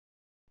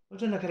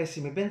Buongiorno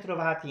carissimi,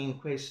 bentrovati in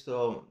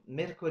questo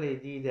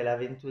mercoledì della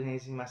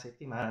 21ª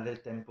settimana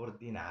del Tempo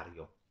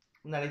Ordinario.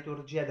 Una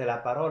liturgia della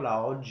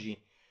parola oggi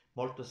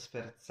molto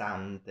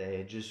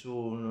sferzante.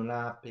 Gesù non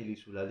ha peli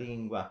sulla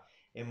lingua,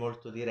 è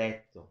molto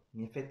diretto.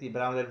 In effetti il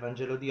brano del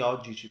Vangelo di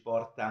oggi ci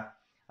porta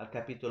al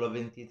capitolo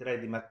 23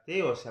 di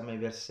Matteo, siamo ai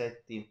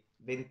versetti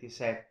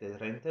 27 e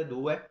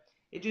 32,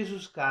 e Gesù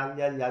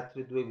scaglia gli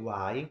altri due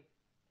guai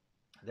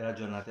della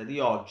giornata di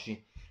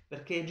oggi,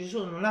 perché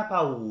Gesù non ha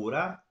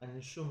paura in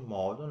nessun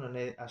modo, non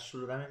è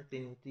assolutamente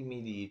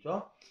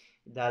intimidito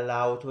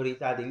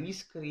dall'autorità degli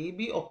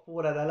scribi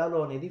oppure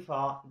dall'alone di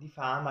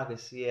fama che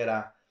si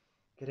era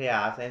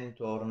creata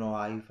intorno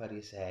ai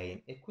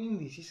farisei, e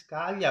quindi si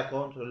scaglia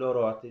contro i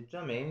loro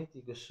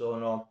atteggiamenti che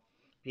sono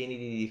pieni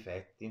di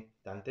difetti.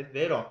 Tant'è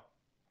vero,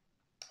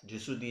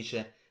 Gesù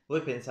dice: voi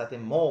pensate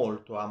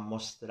molto a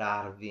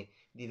mostrarvi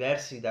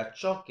diversi da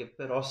ciò che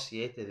però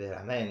siete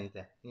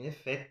veramente. In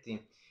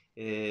effetti,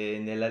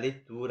 nella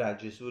lettura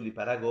Gesù li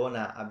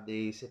paragona a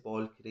dei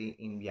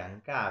sepolcri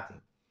imbiancati.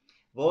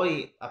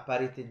 Voi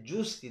apparite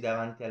giusti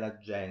davanti alla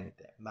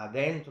gente, ma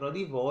dentro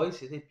di voi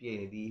siete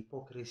pieni di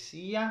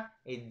ipocrisia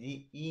e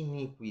di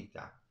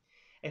iniquità.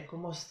 Ecco,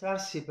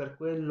 mostrarsi per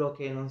quello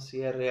che non si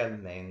è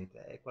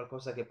realmente è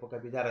qualcosa che può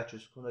capitare a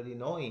ciascuno di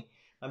noi,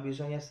 ma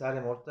bisogna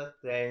stare molto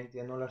attenti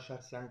a non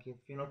lasciarsi anche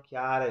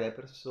infinocchiare le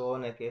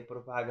persone che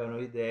propagano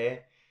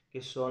idee che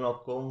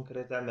sono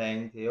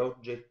concretamente e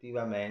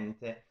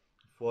oggettivamente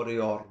fuori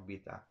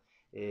orbita.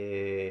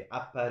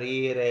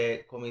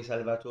 Apparire come i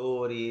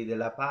salvatori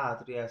della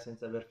patria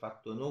senza aver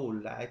fatto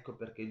nulla. Ecco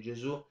perché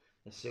Gesù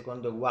nel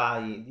secondo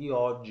guai di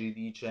oggi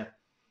dice,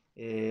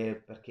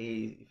 perché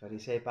i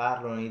farisei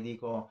parlano e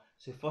dicono: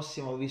 se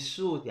fossimo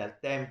vissuti al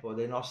tempo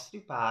dei nostri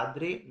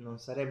padri non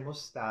saremmo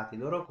stati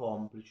loro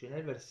complici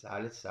nel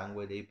versare il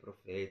sangue dei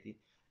profeti.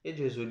 E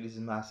Gesù li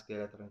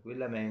smaschera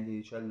tranquillamente,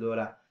 dice: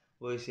 allora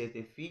voi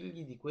siete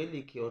figli di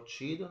quelli che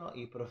uccidono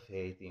i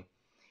profeti.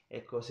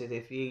 Ecco,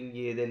 siete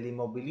figli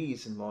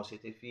dell'immobilismo,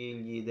 siete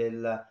figli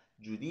del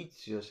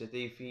giudizio, siete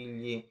i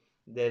figli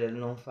del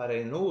non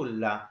fare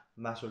nulla,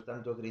 ma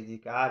soltanto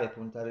criticare,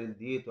 puntare il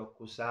dito,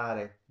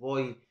 accusare.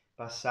 Voi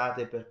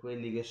passate per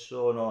quelli che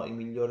sono i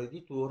migliori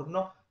di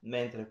turno,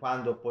 mentre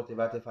quando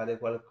potevate fare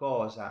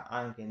qualcosa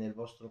anche nel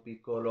vostro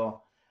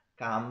piccolo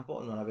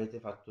campo non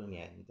avete fatto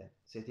niente.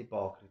 Siete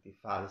ipocriti,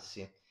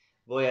 falsi.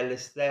 Voi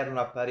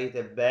all'esterno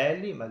apparite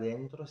belli, ma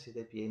dentro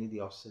siete pieni di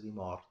ossa di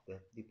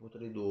morte, di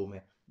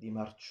putridume, di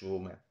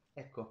marciume.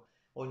 Ecco,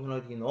 ognuno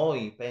di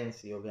noi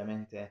pensi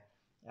ovviamente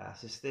a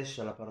se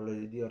stesso, alla parola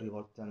di Dio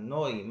rivolta a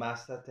noi, ma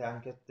state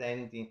anche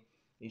attenti,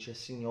 dice il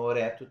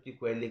Signore, a tutti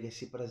quelli che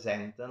si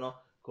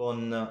presentano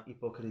con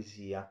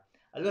ipocrisia.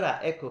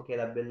 Allora ecco che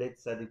la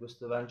bellezza di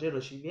questo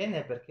Vangelo ci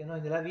viene, perché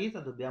noi nella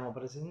vita dobbiamo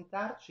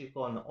presentarci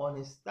con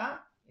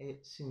onestà e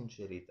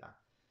sincerità.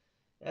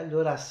 E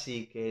allora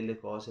sì che le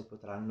cose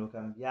potranno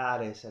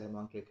cambiare e saremo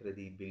anche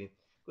credibili.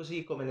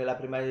 Così come nella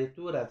prima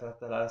lettura,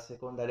 tratta dalla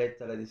seconda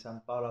lettera di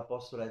San Paolo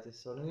Apostolo ai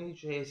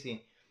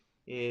Tessalonicesi,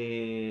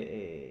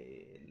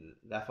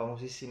 la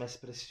famosissima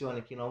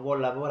espressione: chi non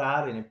vuol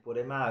lavorare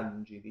neppure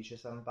mangi. Dice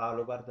San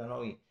Paolo: guarda,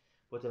 noi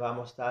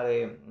potevamo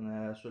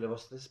stare sulle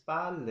vostre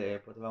spalle,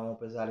 potevamo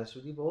pesare su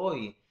di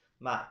voi,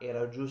 ma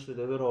era giusto e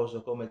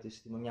doveroso come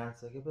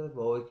testimonianza che per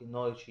voi che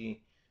noi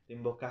ci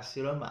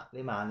rimboccassimo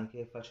le maniche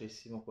e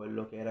facessimo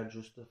quello che era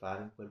giusto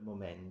fare in quel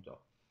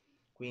momento.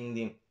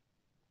 Quindi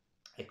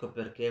ecco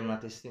perché una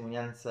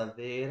testimonianza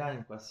vera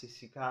in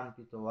qualsiasi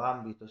campito,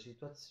 ambito,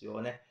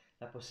 situazione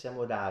la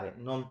possiamo dare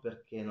non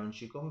perché non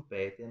ci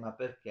compete, ma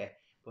perché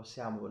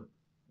possiamo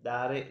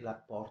dare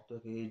l'apporto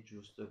che è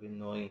giusto che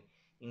noi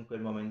in quel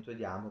momento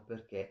diamo,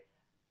 perché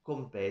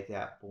compete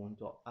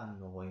appunto a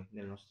noi,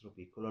 nel nostro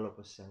piccolo lo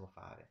possiamo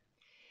fare.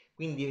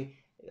 Quindi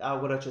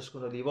auguro a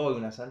ciascuno di voi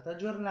una santa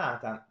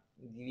giornata,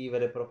 di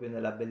vivere proprio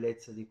nella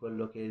bellezza di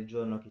quello che è il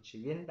giorno che ci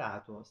viene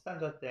dato,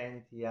 stando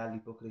attenti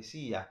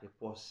all'ipocrisia che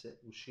può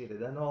uscire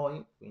da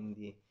noi,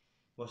 quindi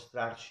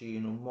mostrarci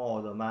in un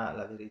modo, ma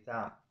la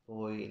verità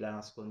poi la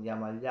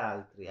nascondiamo agli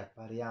altri,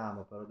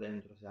 appariamo, però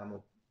dentro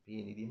siamo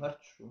pieni di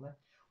marciume,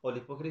 o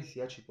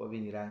l'ipocrisia ci può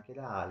venire anche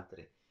da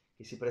altri,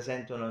 che si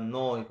presentano a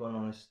noi con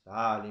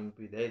onestà,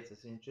 limpidezza,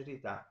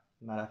 sincerità,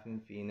 ma alla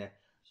fin fine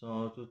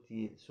sono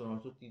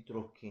tutti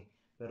trucchi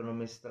per non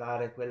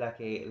mostrare quella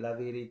che è la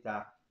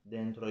verità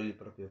dentro il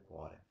proprio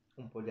cuore.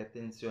 Un po' di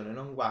attenzione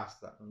non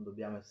guasta, non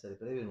dobbiamo essere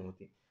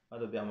prevenuti, ma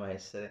dobbiamo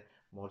essere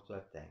molto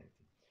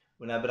attenti.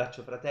 Un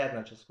abbraccio fraterno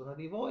a ciascuno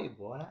di voi,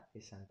 buona e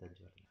santa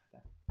giornata.